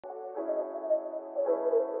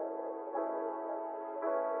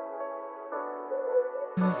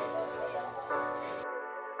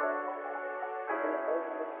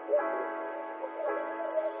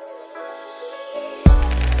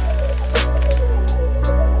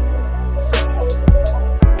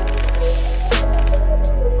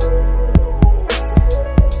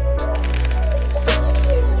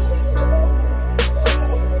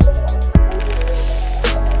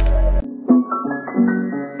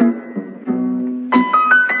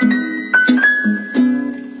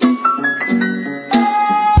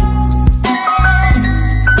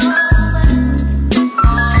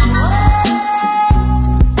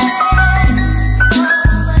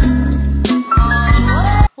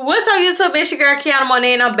YouTube, it's your girl Kiana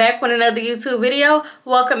Monet, and I'm back with another YouTube video.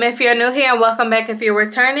 Welcome if you're new here, and welcome back if you're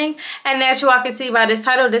returning. And as you all can see by this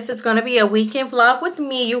title, this is going to be a weekend vlog with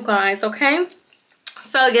me, you guys, okay?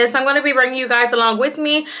 So yes, I'm going to be bringing you guys along with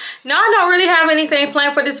me. No, I don't really have anything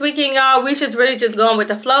planned for this weekend, y'all. We just really just going with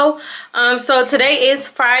the flow. So today is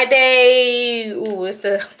Friday. Ooh, it's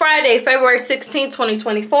a Friday, February 16th,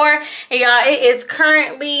 2024. And y'all, it is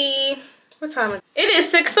currently, what time is it? It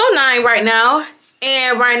is 6:09 right now.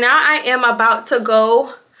 And right now I am about to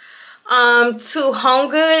go to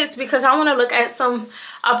Home Goods because I want to look at some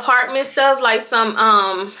apartment stuff, like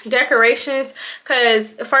some decorations.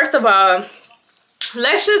 Because first of all,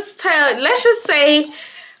 let's just say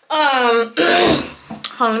hold on,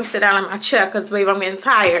 let me sit down in my chair because baby, I'm getting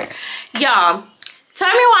tired. Y'all, tell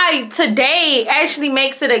me why today actually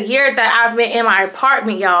makes it a year that I've been in my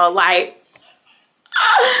apartment, y'all. Like,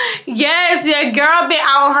 yes, your girl been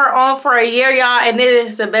on her own for a year, y'all, and it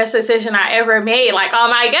is the best decision I ever made. Like, oh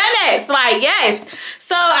my goodness, like, yes.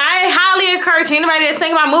 So I highly encourage anybody that's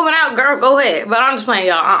thinking about moving out, girl, go ahead. But I'm just playing,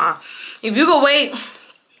 y'all. If you can wait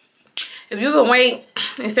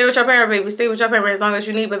and stay with your parents, baby, stay with your parents as long as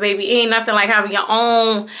you need. But baby, it ain't nothing like having your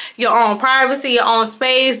own privacy, your own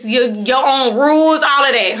space, your own rules, all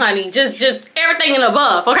of that, honey. Just everything and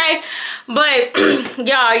above, okay? But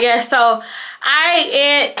y'all, yeah, so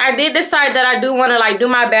I did decide that I do want to like do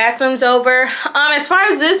my bathrooms over. As far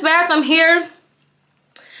as this bathroom here,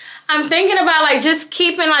 I'm thinking about like just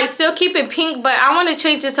keeping like still keeping pink, but I want to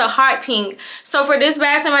change it to hot pink. So for this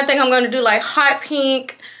bathroom, I think I'm going to do like hot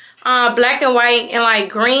pink, black and white, and like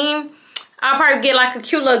green. I'll probably get like a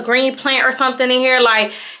cute little green plant or something in here.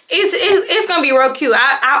 Like it's gonna be real cute.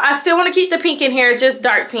 I still want to keep the pink in here, just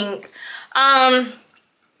dark pink.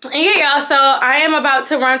 And yeah, y'all, so I am about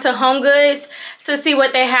to run to Home Goods to see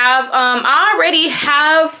what they have. I already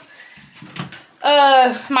have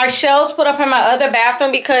my shelves put up in my other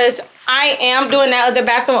bathroom because I am doing that other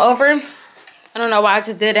bathroom over. I don't know why I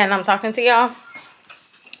just did that and I'm talking to y'all,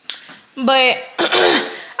 but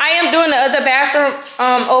I am doing the other bathroom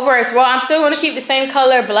over as well. I'm still going to keep the same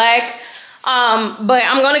color, black, but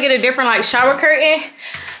I'm going to get a different like shower curtain.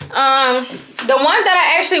 The one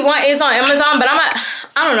that I actually want is on Amazon, but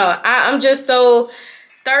I don't know. I'm just so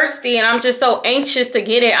thirsty and I'm just so anxious to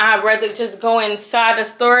get it. I'd rather just go inside the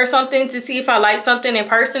store or something to see if I like something in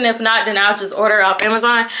person. If not, then I'll just order off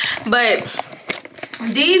Amazon. But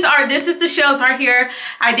this is the shelves right here.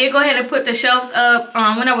 I did go ahead and put the shelves up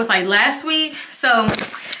when I was like last week. So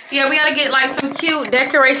yeah, we gotta get like some cute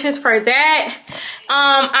decorations for that.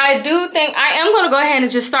 I do think I am gonna go ahead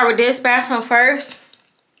and just start with this bathroom first,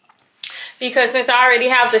 because since I already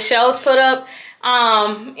have the shelves put up.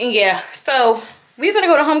 And yeah, so we finna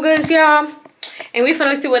go to Home Goods, y'all, and we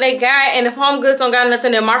finna see what they got. And if Home Goods don't got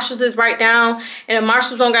nothing, then Marshalls is right down. And if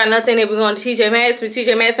Marshalls don't got nothing, then we going to TJ Maxx. If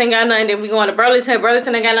TJ Maxx ain't got nothing, then we going to Burlington.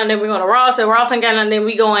 Burlington ain't got nothing, then we going to Ross. If Ross ain't got nothing, then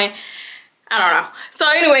we going, I don't know. So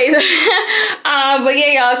anyways, but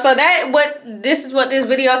yeah, y'all, so this is what this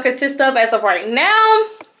video consists of as of right now.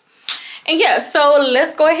 And yeah, so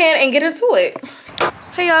let's go ahead and get into it.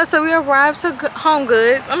 Hey y'all, so we arrived to Home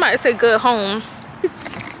Goods. I'm about to say Good Home.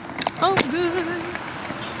 It's Home Goods.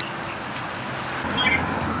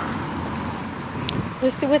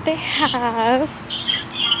 Let's see what they have.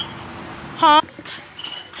 Huh?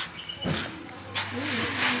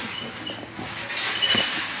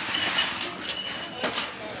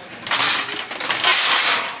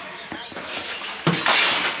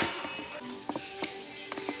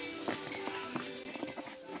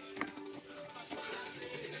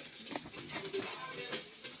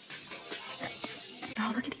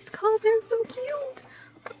 Oh, look at these colors. They're so cute.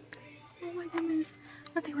 Oh my goodness.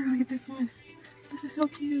 I think we're gonna get this one. This is so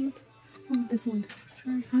cute. I want this one.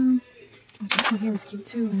 Oh, this one here is cute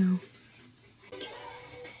too now.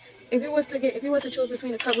 If you was to choose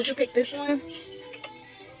between the cup, would you pick this one,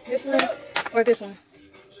 or this one?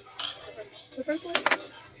 The first one?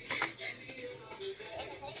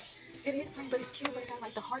 It is green, but it's cute, but it got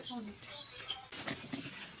like the hearts on it.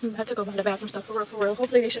 I have to go by the bathroom stuff for real, for real.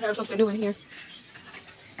 Hopefully they should have something new in here.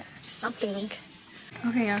 Something.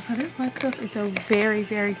 Okay, y'all, so this black stuff is a very,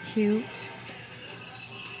 very cute.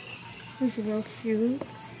 It's real cute.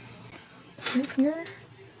 This here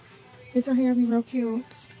right here be real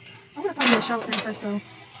cute. I'm gonna find the shower curtain first though.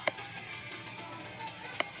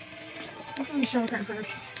 I'm find the shower curtain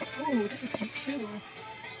first. Oh, this is cute too.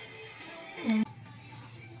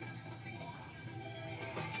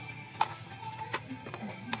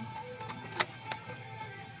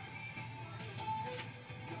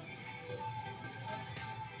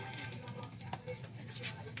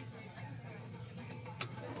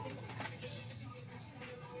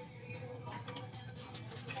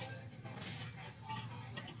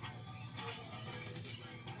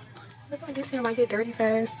 Look like this hair might get dirty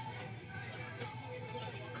fast.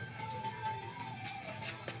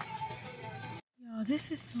 Yo,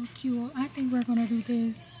 this is so cute. I think we're gonna do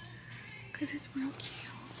this because it's real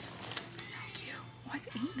cute. It's so cute. Oh, it's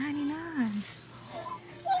 $8.99.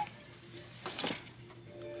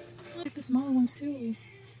 I like the smaller ones too.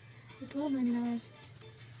 They're $12.99.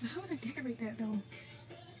 How would I decorate that though?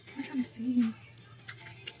 I'm trying to see.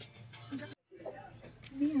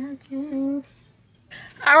 Yeah, yes.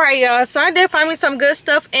 All right, y'all, so I did find me some good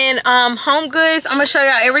stuff in Home Goods. I'm gonna show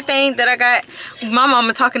y'all everything that I got. My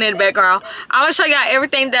mama talking in the background. I'm gonna show y'all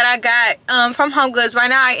everything that I got from Home Goods. Right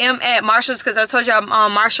now I am at Marshall's because I told y'all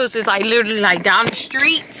Marshall's is like literally like down the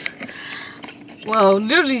street. Well,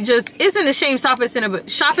 literally just, it's in the same shopping center,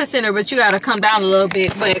 but you gotta come down a little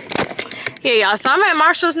bit. But yeah, y'all, so I'm at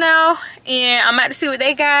Marshall's now and I'm about to see what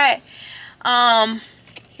they got.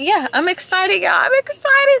 Yeah, I'm excited, y'all. I'm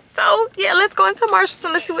excited. So yeah, let's go into Marshall's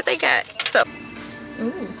and let's see what they got. So,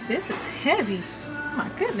 ooh, this is heavy. Oh my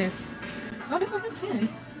goodness. Oh, this one has 10.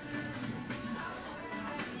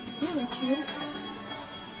 Really cute.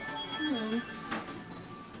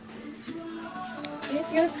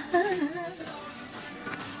 It's your time.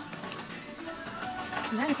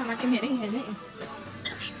 Last time I came here, they had nothing.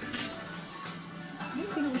 Let me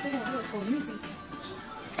see what they have this for. Let me see.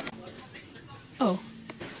 Oh.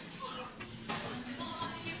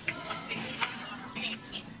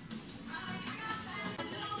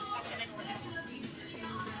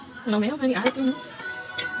 No, ma'am, honey, I do.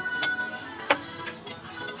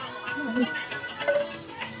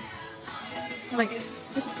 I like this.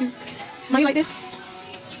 This is cute. Mom, you like this?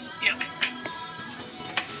 Yeah.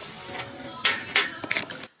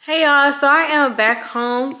 Hey, y'all. So I am back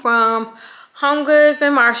home from Home Goods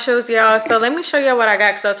and Marshall's, y'all. So let me show y'all what I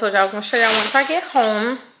got because I told y'all I was going to show y'all once I get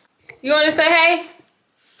home. You want to say hey?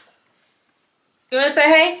 You want to say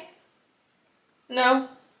hey? No?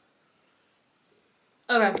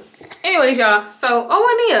 Okay. Anyways, y'all. So,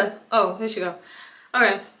 oh, Ania. Oh, here she go.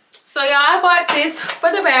 Okay. So, y'all, I bought this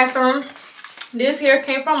for the bathroom. This here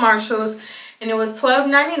came from Marshall's, and it was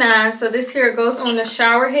 $12.99. So, this here goes on the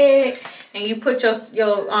shower head, and you put your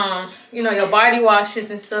you know, your body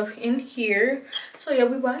washes and stuff in here. So, yeah,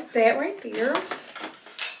 we bought that right there.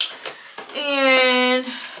 And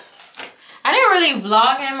I didn't really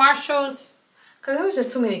vlog in Marshall's because there was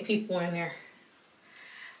just too many people in there.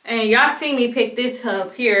 And y'all see me pick this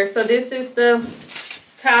up here. So this is the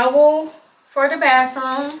towel for the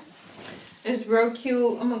bathroom. It's real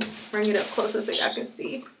cute. I'm gonna bring it up closer so y'all can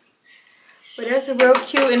see. But it's real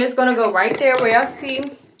cute, and it's gonna go right there where y'all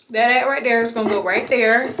see that at right there. It's gonna go right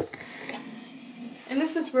there. And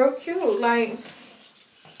this is real cute. Like,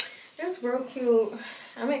 it's real cute.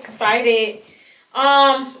 I'm excited.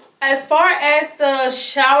 As far as the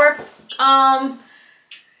shower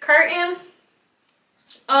curtain,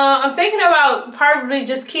 I'm thinking about probably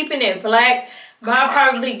just keeping it black, but I'll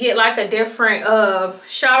probably get like a different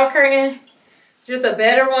shower curtain, just a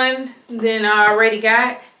better one than I already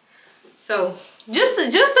got. So just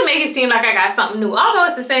to make it seem like I got something new, although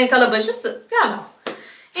it's the same color, but just to, y'all know.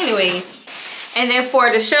 Anyways, and then for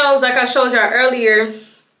the shelves, like I showed y'all earlier,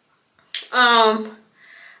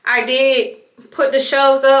 I did put the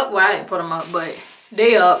shelves up. Well, I didn't put them up, but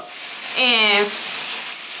they up. And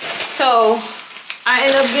so I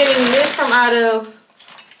ended up getting this from out of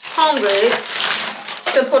Home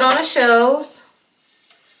Goods to put on the shelves.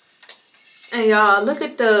 And y'all, look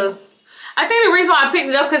at the, I think the reason why I picked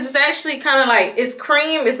it up because it's actually kind of like, it's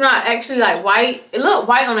cream. It's not actually like white. It looked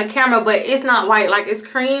white on the camera, but it's not white. Like, it's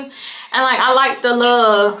cream. And like, I like the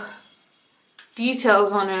little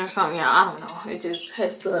details on it or something. Yeah, I don't know. It just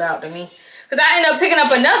has stood out to me. Because I ended up picking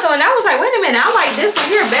up another one. And I was like, wait a minute. I like this one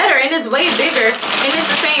here better. And it's way bigger. And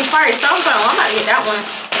it's the same price. So I was like, well, I'm about to get that one.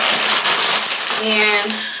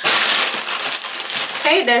 And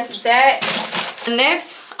okay, that's that.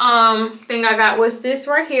 Next, thing I got was this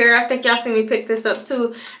right here. I think y'all seen me pick this up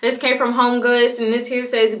too. This came from Home Goods, and this here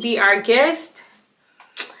says be our guest.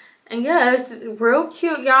 And yeah, it's real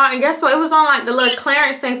cute, y'all. And guess what? It was on like the little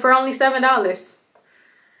clearance thing for only $7.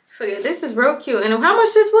 So yeah, this is real cute. And how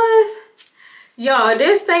much this was? Y'all,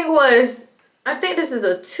 this thing was, I think this is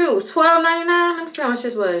a $12.99. Let me see how much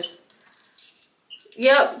this was.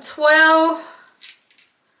 Yep, 12.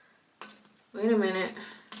 Wait a minute.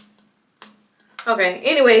 Okay,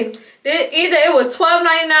 anyways, either it was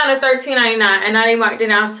 $12.99 or $13.99, and now they marked it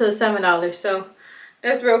down to $7. So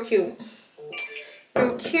that's real cute.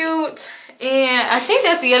 Real cute. And I think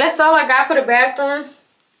that's all I got for the bathroom.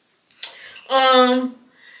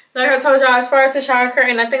 Like I told y'all, as far as the shower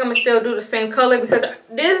curtain, I think I'm gonna still do the same color, because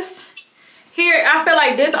this here, I feel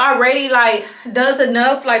like this already like does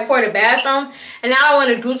enough like for the bathroom, and now I don't want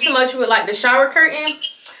to do too much with like the shower curtain.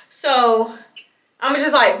 So I'm gonna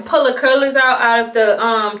just like pull the colors out of the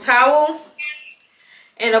towel.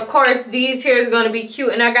 And of course these here is gonna be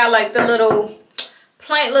cute, and I got like the little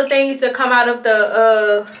plant little things that come out of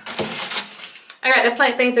the I got the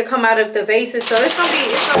plant things that come out of the vases, so it's gonna be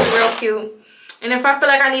real cute. And if I feel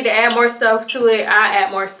like I need to add more stuff to it, I add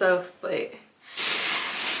more stuff. But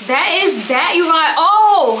that is that, you guys.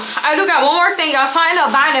 Oh, I do got one more thing, y'all. So I ended up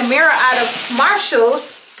buying a mirror out of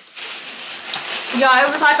Marshall's. Y'all, it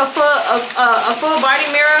was like a full body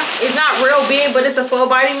mirror. It's not real big, but it's a full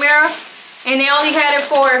body mirror. And they only had it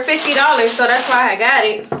for $50, so that's why I got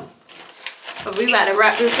it. But we about to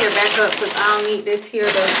wrap this here back up, because I don't need this here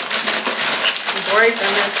to break or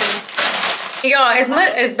nothing. Y'all,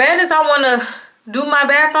 as bad as I want to do my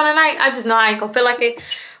bath on the night, I just know I ain't gonna feel like it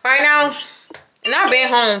right now. And I've been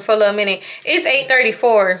home for a little minute. It's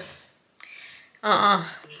 8:34.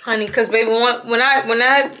 Honey, because baby, when I'm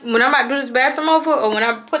about to do this bathroom over, or when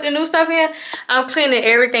I put the new stuff in, I'm cleaning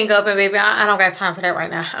everything up. And baby, I don't got time for that right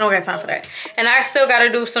now. I don't got time for that. And I still got to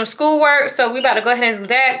do some schoolwork, so we about to go ahead and do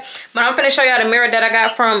that. But I'm finna show y'all the mirror that I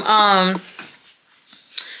got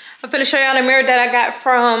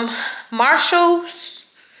from Marshall's.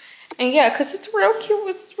 And yeah, because it's real cute.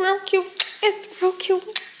 It's real cute. It's real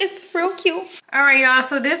cute. It's real cute. All right, y'all.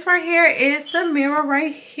 So this right here is the mirror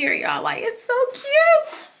right here, y'all. Like, it's so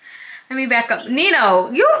cute. Let me back up. Nino,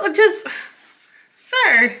 you just...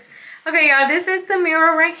 Sir. Okay, y'all. This is the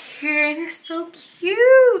mirror right here. And it's so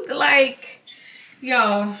cute. Like,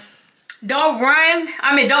 yo. Don't run.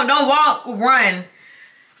 I mean, don't walk. Run.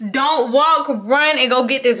 Don't walk. Run and go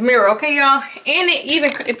get this mirror. Okay, y'all. And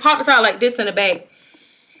it pops out like this in the back.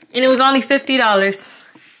 And it was only $50.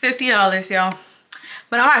 $50, y'all.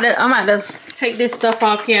 But I'm about to take this stuff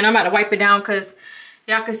off here, and I'm about to wipe it down, because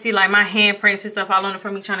y'all can see like my handprints and stuff all on it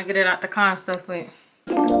from me trying to get it out the car and stuff. But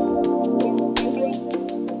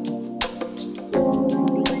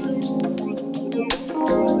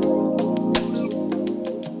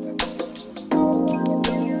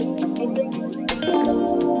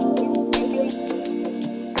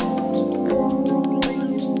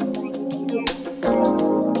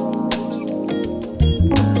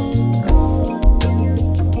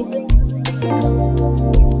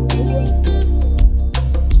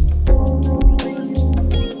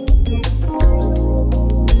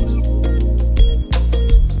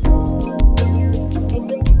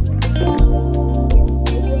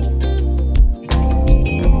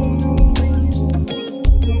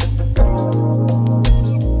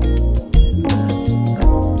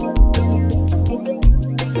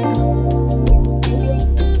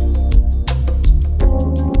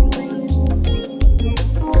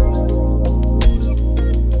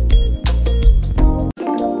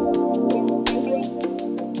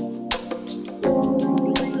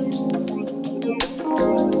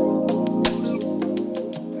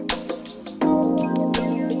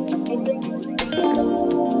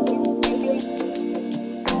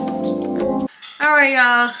Alright,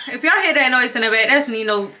 y'all. If y'all hear that noise in the back, that's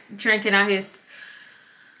Nino drinking out his...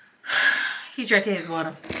 He drinking his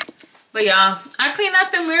water. But y'all, I cleaned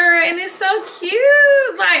out the mirror and it's so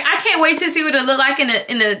cute. Like, I can't wait to see what it look like in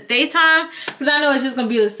the daytime, because I know it's just gonna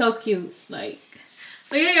be so cute. Like,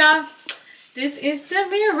 but yeah, y'all, this is the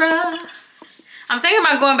mirror. I'm thinking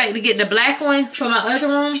about going back to get the black one for my other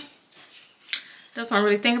room. That's what I'm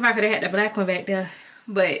really thinking about, because they had the black one back there.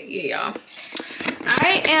 But yeah, y'all,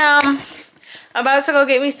 I am about to go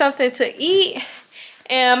get me something to eat,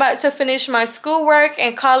 and I'm about to finish my schoolwork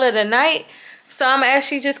and call it a night. So I'm gonna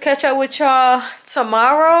actually just catch up with y'all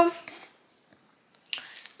tomorrow.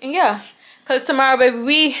 And yeah, because tomorrow,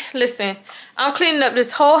 baby, listen, I'm cleaning up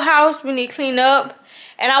this whole house. We need to clean up,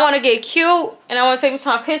 and I want to get cute, and I want to take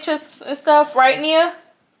some pictures and stuff right near.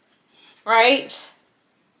 Right?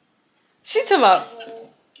 She talking about,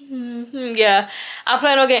 Yeah, I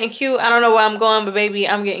plan on getting cute. I don't know where I'm going, but baby,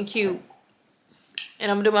 I'm getting cute.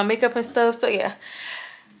 And I'm gonna do my makeup and stuff. So yeah.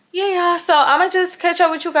 Yeah, y'all. So I'm gonna just catch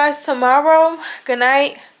up with you guys tomorrow. Good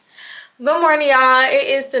night. Good morning, y'all. It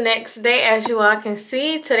is the next day, as you all can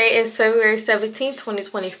see. Today is February 17th,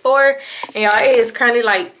 2024. And y'all, it is currently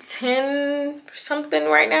like 10 something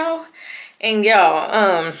right now. And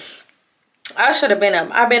y'all, I should have been up.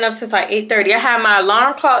 I've been up since like 8:30. I had my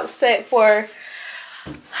alarm clock set for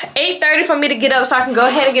 8:30 for me to get up so I can go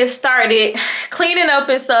ahead and get started cleaning up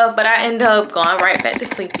and stuff, but I end up going right back to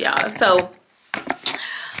sleep, y'all. So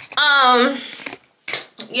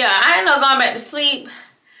yeah, I ended up going back to sleep.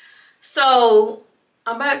 So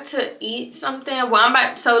I'm about to eat something.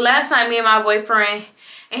 Well, so last night me and my boyfriend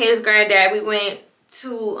and his granddad, we went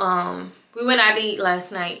out to eat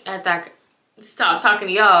last night after I stopped talking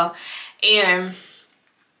to y'all. And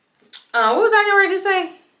what was I getting ready to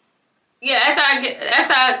say? Yeah,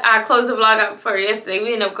 after I closed the vlog up for yesterday,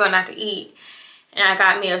 we ended up going out to eat. And I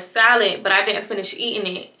got me a salad, but I didn't finish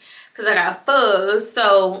eating it because I got fuzz.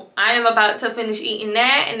 So I am about to finish eating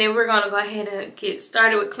that. And then we're going to go ahead and get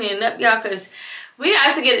started with cleaning up, y'all, because we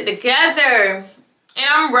got to get it together.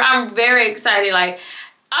 And I'm very excited. Like,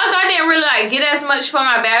 although I didn't really like get as much for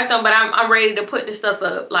my bathroom, but I'm ready to put the stuff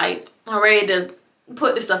up. Like, I'm ready to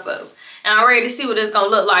put the stuff up. And I'm ready to see what it's going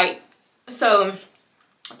to look like. So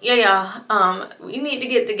yeah, y'all, we need to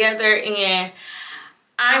get together, and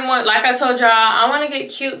like I told y'all, I want to get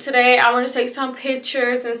cute today. I want to take some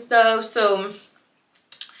pictures and stuff. So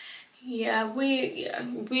yeah,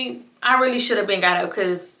 I really should have been got up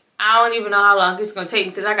because I don't even know how long it's gonna take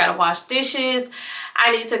me, because I gotta wash dishes,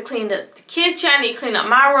 I need to clean up the kitchen, I need to clean up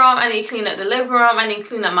my room, I need to clean up the living room, I need to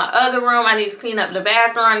clean up my other room, I need to clean up the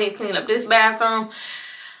bathroom, I need to clean up this bathroom.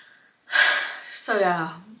 So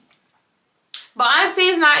yeah. But honestly,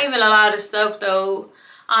 it's not even a lot of stuff though.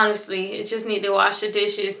 Honestly, it just need to wash the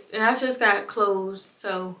dishes, and I just got clothes.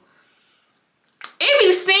 So it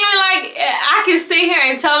be seeming like I can sit here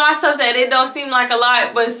and tell myself that it don't seem like a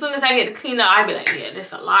lot, but as soon as I get to clean up, I be like, yeah,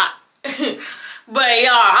 this a lot. But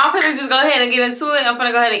y'all, I'm gonna just go ahead and get into it. I'm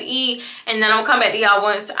gonna go ahead and eat, and then I'm gonna come back to y'all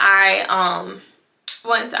once I am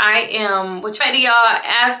back to y'all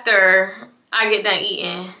after I get done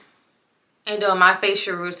eating and doing my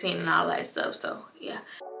facial routine and all that stuff. So yeah.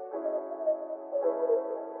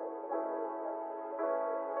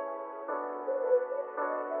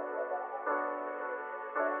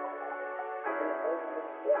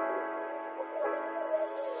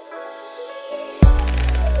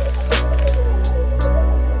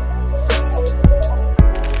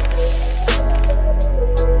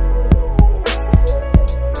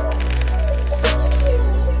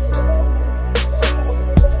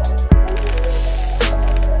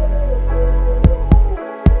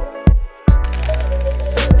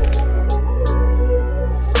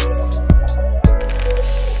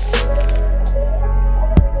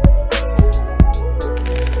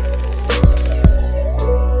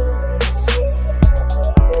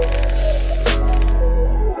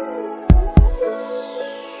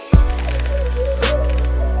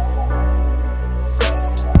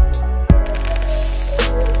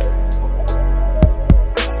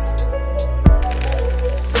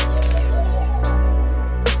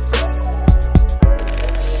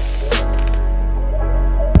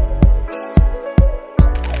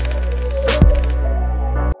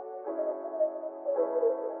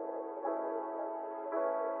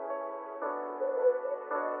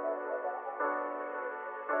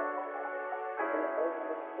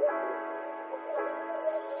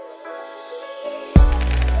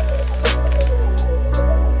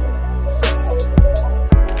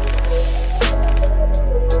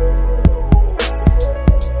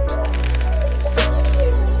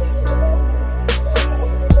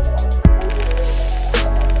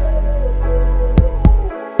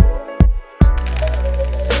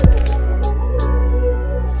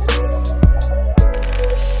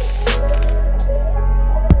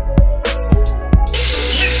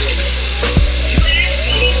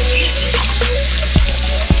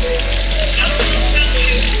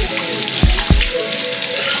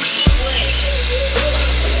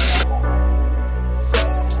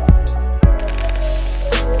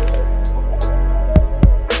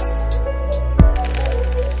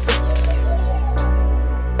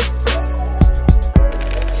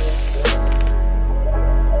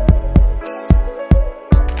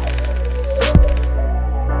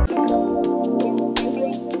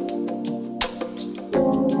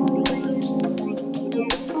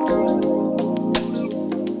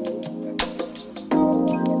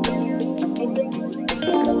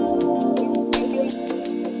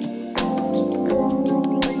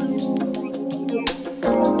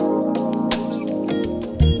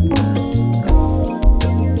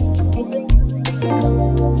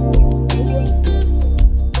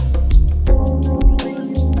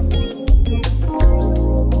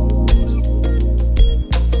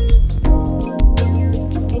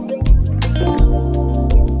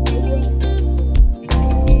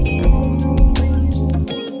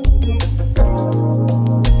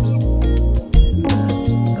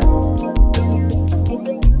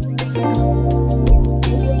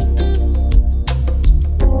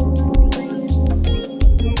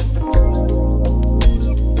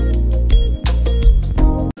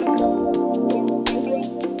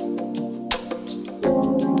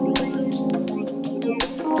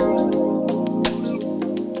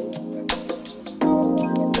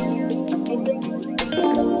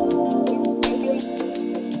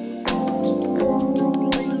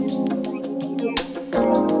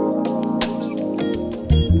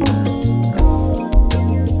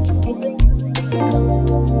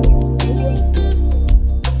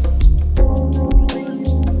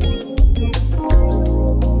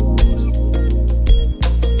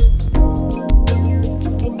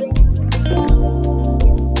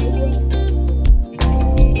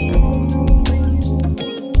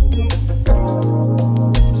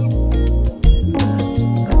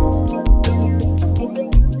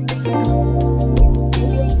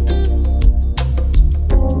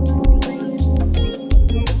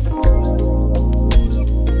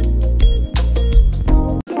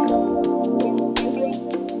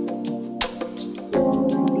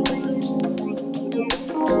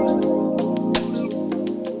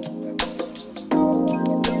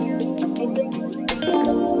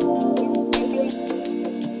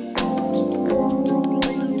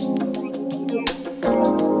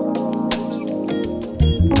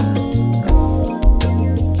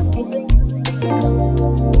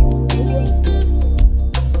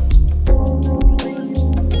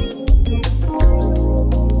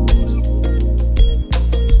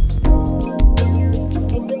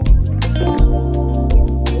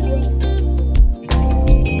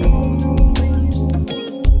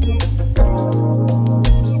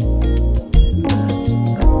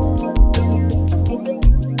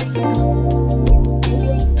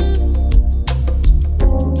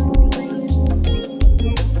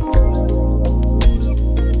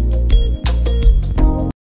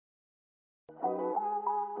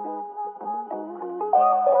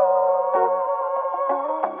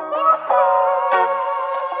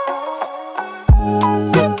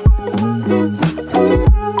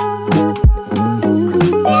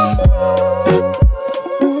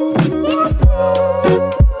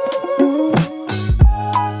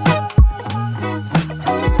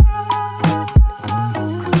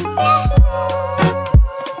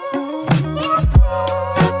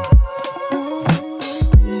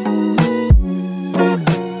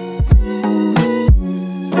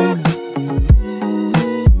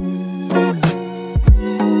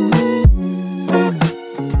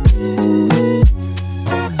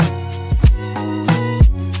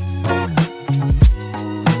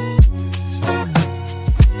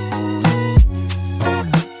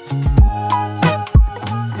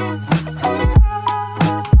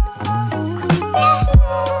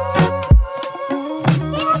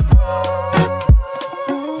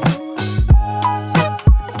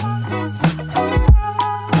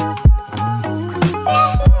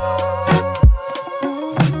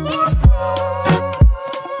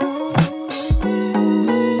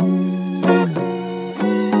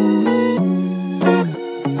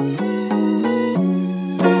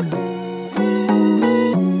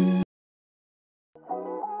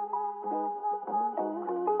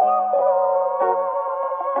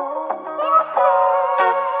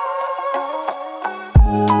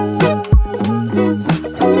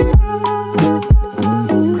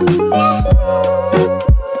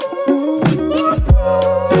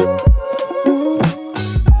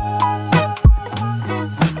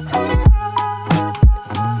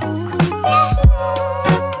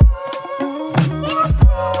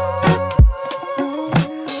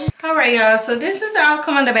 so this is the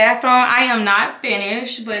outcome of the bathroom. I am not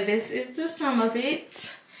finished, but this is the sum of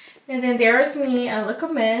it. And then there's me. I look a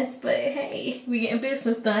mess, but hey, we getting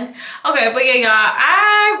business done. Okay, but yeah, y'all,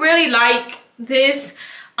 I really like this.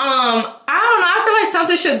 I don't know, I feel like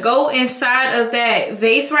something should go inside of that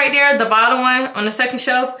vase right there, the bottom one on the second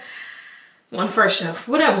shelf. On the first shelf,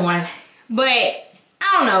 whatever one. But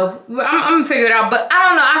I don't know. I'm gonna figure it out. But I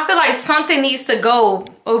don't know. I feel like something needs to go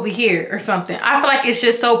over here or something. I feel like it's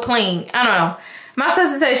just so plain. I don't know. My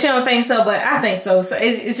sister said she don't think so, but I think so. So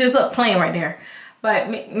it's just look plain right there. But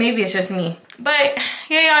maybe it's just me. But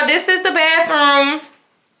yeah, y'all, this is the bathroom.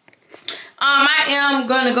 I am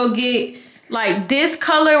gonna go get like this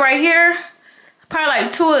color right here. Probably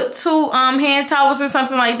like two hand towels or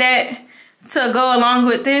something like that to go along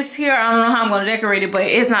with this here. I don't know how I'm gonna decorate it, but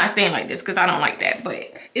it's not staying like this because I don't like that,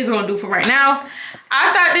 but it's gonna do for right now.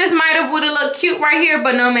 I thought this might have would have looked cute right here,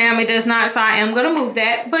 but no ma'am, it does not, so I am gonna move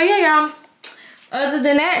that. But yeah, y'all, other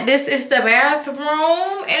than that, this is the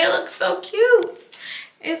bathroom and it looks so cute.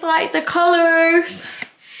 It's like the colors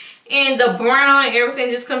and the brown and everything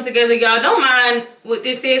just comes together. Y'all don't mind what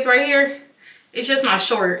this is right here. It's just my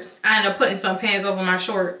shorts. I ended up putting some pants over my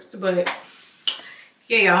shorts, but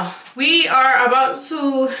yeah, y'all, we are about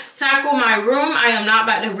to tackle my room. I am not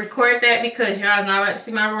about to record that because y'all's not about to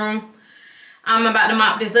see my room. I'm about to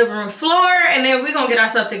mop this living room floor and then we're gonna get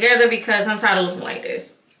ourselves together because I'm tired of looking like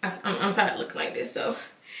this. I'm tired of looking like this. So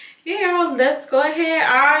yeah, y'all, let's go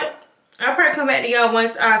ahead. I'll probably come back to y'all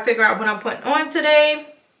once I figure out what I'm putting on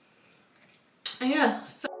today. And yeah,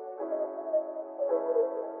 so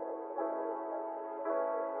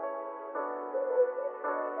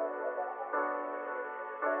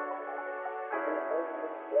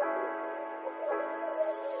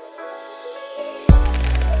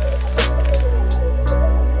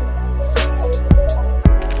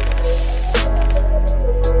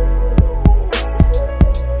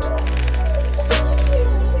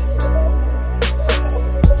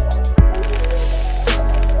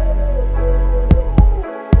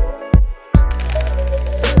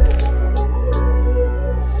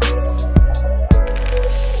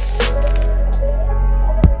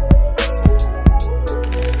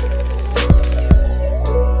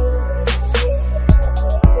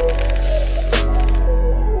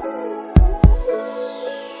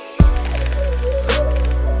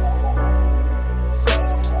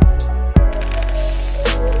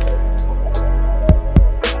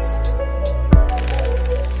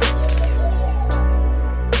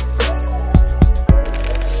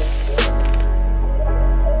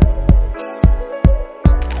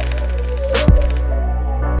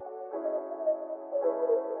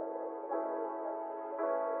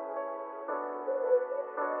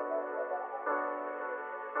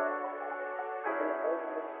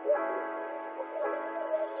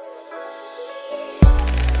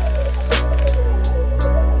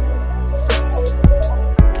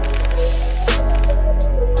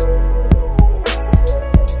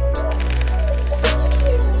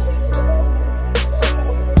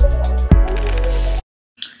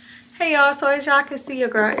so as y'all can see, your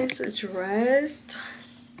girl is dressed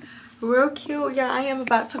real cute. Yeah, I am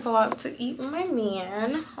about to go out to eat with my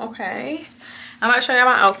man. Okay, I'm about to show y'all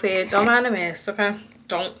my outfit. Don't mind the mess, okay?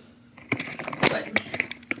 Don't. But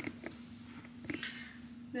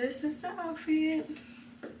this is the outfit.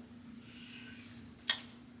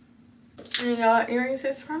 And y'all, earrings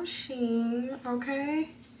is from Shein. Okay,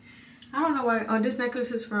 I don't know why. Oh, this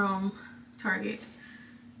necklace is from Target.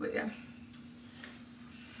 But yeah,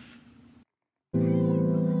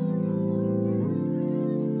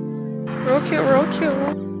 real cute, real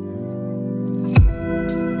cute.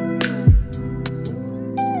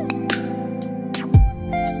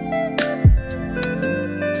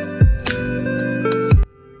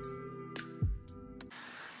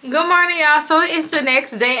 Good morning, y'all. So it's the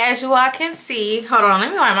next day, as you all can see. Hold on,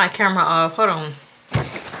 let me wipe my camera off. Hold on.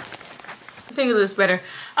 I think it looks better.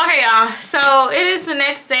 Okay, y'all. So it is the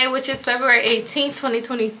next day, which is February 18th,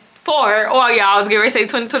 2024. Or y'all, I was getting ready to say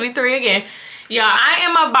 2023 again. Y'all, I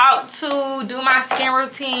am about to do my skin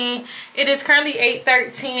routine. It is currently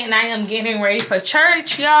 8:13 and I am getting ready for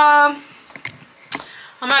church, y'all.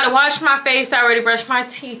 I'm about to wash my face. I already brushed my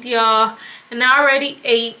teeth, y'all. And I already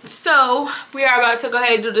ate. So we are about to go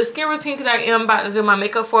ahead and do the skin routine because I am about to do my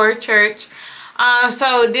makeup for church.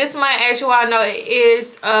 So this month, as you all know, it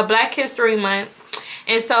is Black History Month.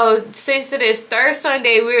 And so since it is third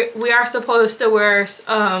Sunday, we are supposed to wear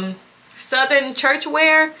Southern church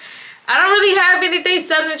wear. I don't really have anything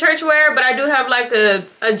Southern church wear, but I do have like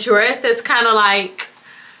a dress that's kind of like,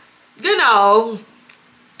 you know.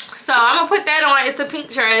 So I'm gonna put that on. It's a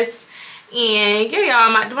pink dress. And yeah, y'all,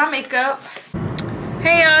 I'm about to do my makeup.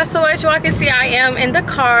 Hey y'all, so as y'all can see, I am in the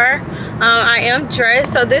car. I am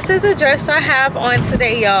dressed. So this is a dress I have on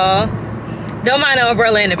today, y'all. Don't mind the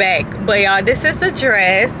umbrella in the back, but y'all, this is the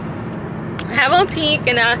dress. I have on pink,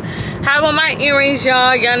 and I have on my earrings,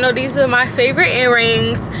 y'all. Y'all know these are my favorite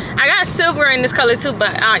earrings. I got silver in this color too,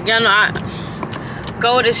 but y'all know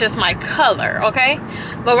gold is just my color, okay?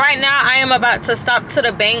 But right now I am about to stop to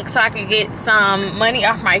the bank so I can get some money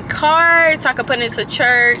off my card so I can put it into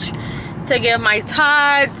church to give my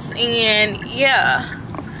tithes. And yeah,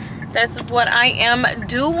 that's what I am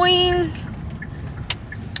doing,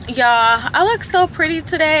 y'all. I look so pretty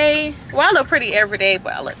today. Well, I look pretty every day,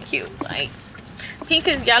 but I look cute. Like, pink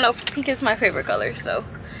is, y'all know pink is my favorite color. So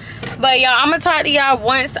but y'all, I'm gonna talk to y'all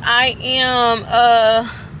once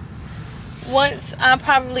I'm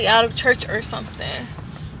probably out of church or something.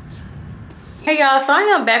 Hey y'all, so I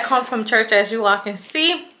am back home from church, as you all can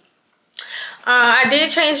see. I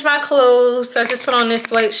did change my clothes, so I just put on this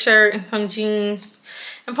white shirt and some jeans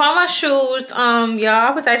and put on my shoes. Y'all,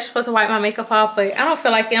 I was actually supposed to wipe my makeup off, but I don't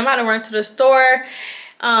feel like it. I'm about to run to the store.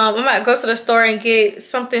 I'm about to go to the store and get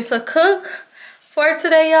something to cook for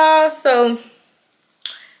today, y'all. So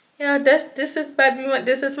yeah, this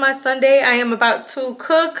is my Sunday. I am about to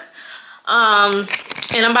cook.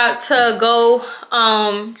 And I'm about to go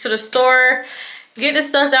to the store, get the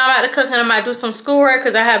stuff that I'm about to cook, and I might do some schoolwork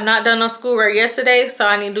because I have not done no schoolwork yesterday, so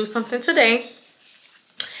I need to do something today.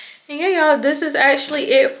 And yeah, y'all, this is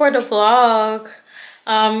actually it for the vlog.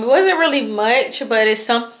 It wasn't really much, but it's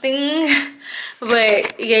something.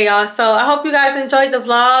 But yeah, y'all, so I hope you guys enjoyed the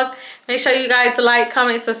vlog. Make sure you guys like,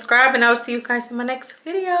 comment, subscribe, and I will see you guys in my next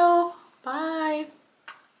video. Bye.